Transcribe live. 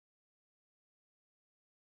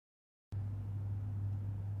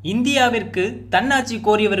இந்தியாவிற்கு தன்னாட்சி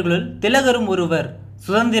கோரியவர்களுள் திலகரும் ஒருவர்.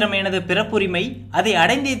 சுதந்திரம் எனது பிறப்புரிமை, அதை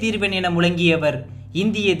அடைந்தே தீர்வேன் என முழங்கியவர்.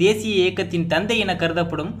 இந்திய தேசிய இயக்கத்தின் தந்தை என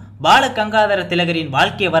கருதப்படும் பாலகங்காதர திலகரின்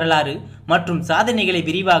வாழ்க்கை வரலாறு மற்றும் சாதனைகளை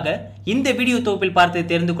விரிவாக இந்த வீடியோ தொகுப்பில் பார்த்து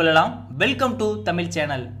தெரிந்து கொள்ளலாம். Welcome to Tamil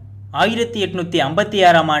channel.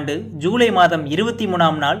 1856ஆம் ஆண்டு ஜூலை மாதம்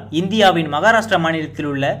 23ஆம் நாள் இந்தியாவின் மகாராஷ்டிரா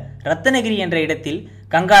மாநிலத்தில் உள்ள ரத்னகிரி என்ற இடத்தில்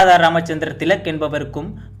கங்காதர் ராமச்சந்திர திலக் என்பவருக்கும்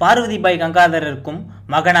பார்வதிபாய் கங்காதரருக்கும்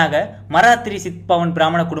மகனாக மராத்திரி சித்பவன்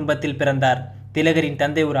பிராமண குடும்பத்தில் பிறந்தார். திலகரின்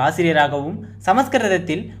தந்தை ஒரு ஆசிரியராகவும்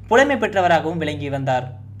சமஸ்கிருதத்தில் புலமை பெற்றவராகவும் விளங்கி வந்தார்.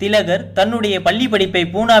 திலகர் தன்னுடைய பள்ளி படிப்பை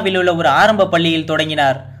பூனாவில் உள்ள ஒரு ஆரம்ப பள்ளியில்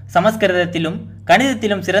தொடங்கினார். சமஸ்கிருதத்திலும்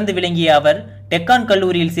கணிதத்திலும் சிறந்து விளங்கிய அவர் டெக்கான்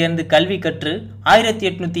கல்லூரியில் சேர்ந்து கல்வி கற்று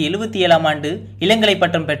 1877ஆம் ஆண்டு இளங்கலை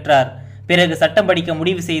பட்டம் பெற்றார். பிறகு சட்டம் படிக்க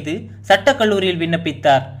முடிவு செய்து சட்டக் கல்லூரியில்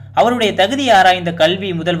விண்ணப்பித்தார். அவருடைய தகுதியை ஆராய்ந்த கல்வி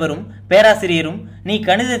முதல்வரும் பேராசிரியரும், நீ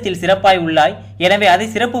கணிதத்தில் சிறப்பாய் உள்ளாய், எனவே அதை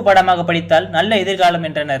சிறப்பு பாடமாக படித்தால் நல்ல எதிர்காலம்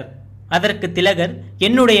என்றனர். அதற்கு திலகர்,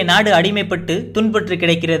 என்னுடைய நாடு அடிமைப்பட்டு துன்புற்று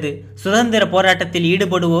கிடைக்கிறது. சுதந்திர போராட்டத்தில்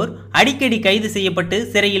ஈடுபடுவோர் அடிக்கடி கைது செய்யப்பட்டு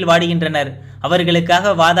சிறையில் வாடுகின்றனர்.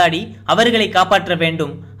 அவர்களுக்காக வாதாடி அவர்களை காப்பாற்ற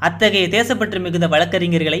வேண்டும். அத்தகைய தேசப்பற்று மிகுந்த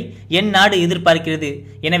வழக்கறிஞர்களை என் நாடு எதிர்பார்க்கிறது.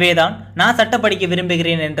 எனவேதான் நான் சட்டம் படிக்க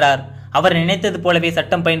விரும்புகிறேன் என்றார். அவர் நினைத்தது போலவே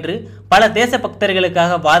சட்டம் பயின்று பல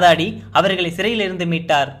தேசபக்தர்களுக்காக வாதாடி அவர்களை சிறையிலிருந்து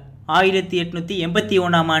மீட்டார்.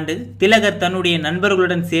 1881ஆம் ஆண்டு திலகர் தன்னுடைய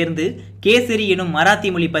நண்பர்களுடன் சேர்ந்து கேசரி எனும்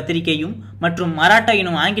மராத்தி மொழி பத்திரிகையும் மற்றும் மராட்டா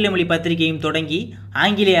எனும் ஆங்கில மொழி பத்திரிகையும் தொடங்கி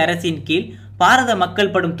ஆங்கிலேய அரசின் கீழ் பாரத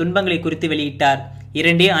மக்கள் படும் துன்பங்களை குறித்து வெளியிட்டார்.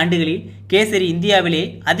 2 ஆண்டுகளில் கேசரி இந்தியாவிலே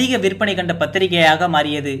அதிக விற்பனை கண்ட பத்திரிகையாக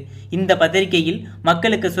மாறியது. இந்த பத்திரிகையில்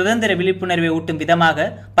மக்களுக்கு சுதந்திர விழிப்புணர்வை ஊட்டும் விதமாக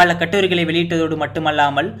பல கட்டுரைகளை வெளியிட்டதோடு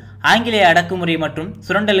மட்டுமல்லாமல் ஆங்கிலேய அடக்குமுறை மற்றும்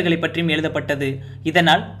சுரண்டல்களை பற்றியும் எழுதப்பட்டது.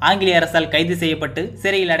 இதனால் ஆங்கிலேய அரசால் கைது செய்யப்பட்டு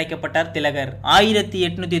சிறையில் அடைக்கப்பட்டார் திலகர்.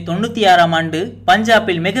 1896ஆம் ஆண்டு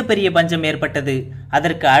பஞ்சாபில் மிகப்பெரிய பஞ்சம் ஏற்பட்டது.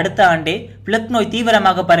 அதற்கு அடுத்த ஆண்டே பிளக் நோய்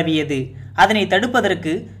தீவிரமாக பரவியது. அதனை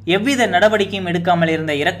தடுப்பதற்கு எவ்வித நடவடிக்கையும் எடுக்காமல்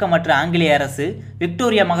இருந்த இரக்கமற்ற ஆங்கிலேய அரசு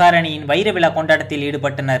விக்டோரியா மகாராணியின் வைர விழா கொண்டாட்டத்தில்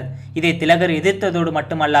ஈடுபட்டனர். இதை திலகர் எதிர்த்ததோடு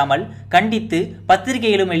மட்டுமல்லாமல் கண்டித்து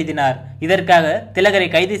பத்திரிகையிலும் எழுதினார். இதற்காக திலகரை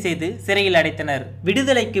கைது செய்து சிறையில் அடைத்தனர்.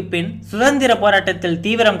 விடுதலைக்கு பின் சுதந்திர போராட்டத்தில்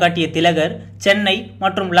தீவிரம் காட்டிய திலகர் சென்னை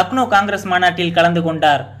மற்றும் லக்னோ காங்கிரஸ் மாநாட்டில் கலந்து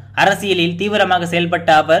கொண்டார். அரசியலில் தீவிரமாக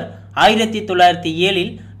செயல்பட்ட அவர்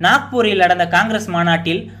 1907இல் நாக்பூரில் நடந்த காங்கிரஸ்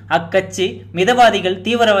மாநாட்டில் அக்கட்சி மிதவாதிகள்,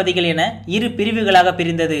 தீவிரவாதிகள் என இரு பிரிவுகளாக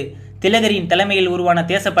பிரிந்தது. திலகரின் தலைமையில் உருவான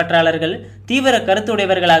தேசப்பற்றாளர்கள் தீவிர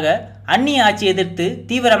கருத்துடையவர்களாக அந்நிய ஆட்சி எதிர்த்து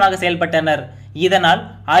தீவிரமாக செயல்பட்டனர். இதனால்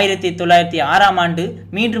 1906ஆம் ஆண்டு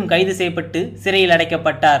மீண்டும் கைது செய்யப்பட்டு சிறையில்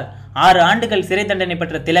அடைக்கப்பட்டார். 6 ஆண்டுகள் சிறை தண்டனை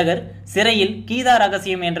பெற்ற திலகர் சிறையில் கீதா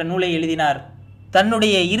ரகசியம் என்ற நூலை எழுதினார்.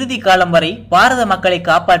 தன்னுடைய இறுதி காலம் வரை பாரத மக்களை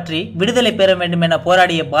காப்பாற்றி விடுதலை பெற வேண்டும் என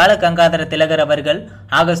போராடிய பாலகங்காதர திலகர் அவர்கள்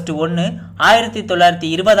ஆகஸ்ட் 1,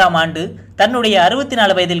 1920ஆம் ஆண்டு தன்னுடைய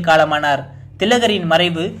 64 வயதில் காலமானார். திலகரின்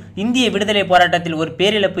மறைவு இந்திய விடுதலை போராட்டத்தில் ஒரு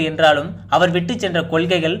பேரிழப்பு என்றாலும் அவர் விட்டு சென்ற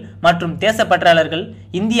கொள்கைகள் மற்றும் தேசப்பற்றாளர்கள்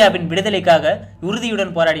இந்தியாவின் விடுதலைக்காக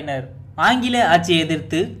உறுதியுடன் போராடினர். ஆங்கில ஆட்சியை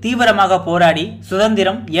எதிர்த்து தீவிரமாக போராடி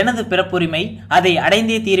சுதந்திரம் எனது பிறப்புரிமை, அதை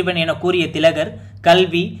அடைந்தே தீர்வேன் என கூறிய திலகர்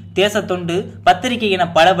கல்வி, தேசத்தொண்டு, பத்திரிகை என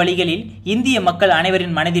பல வழிகளில் இந்திய மக்கள்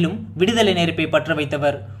அனைவரின் மனதிலும் விடுதலை நெருப்பை பற்ற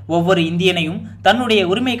வைத்தவர். ஒவ்வொரு இந்தியனையும் தன்னுடைய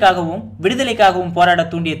உரிமைக்காகவும் விடுதலைக்காகவும் போராட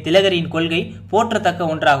தூண்டிய திலகரின் கொள்கை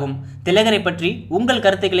போற்றத்தக்க ஒன்றாகும். திலகரை பற்றி உங்கள்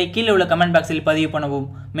கருத்துக்களை கீழே உள்ள கமெண்ட் பாக்ஸில் பதிவு பண்ணவும்.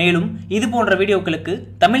 மேலும் இது போன்ற வீடியோக்களுக்கு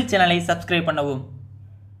தமிழ் சேனலை சப்ஸ்கிரைப் பண்ணவும்.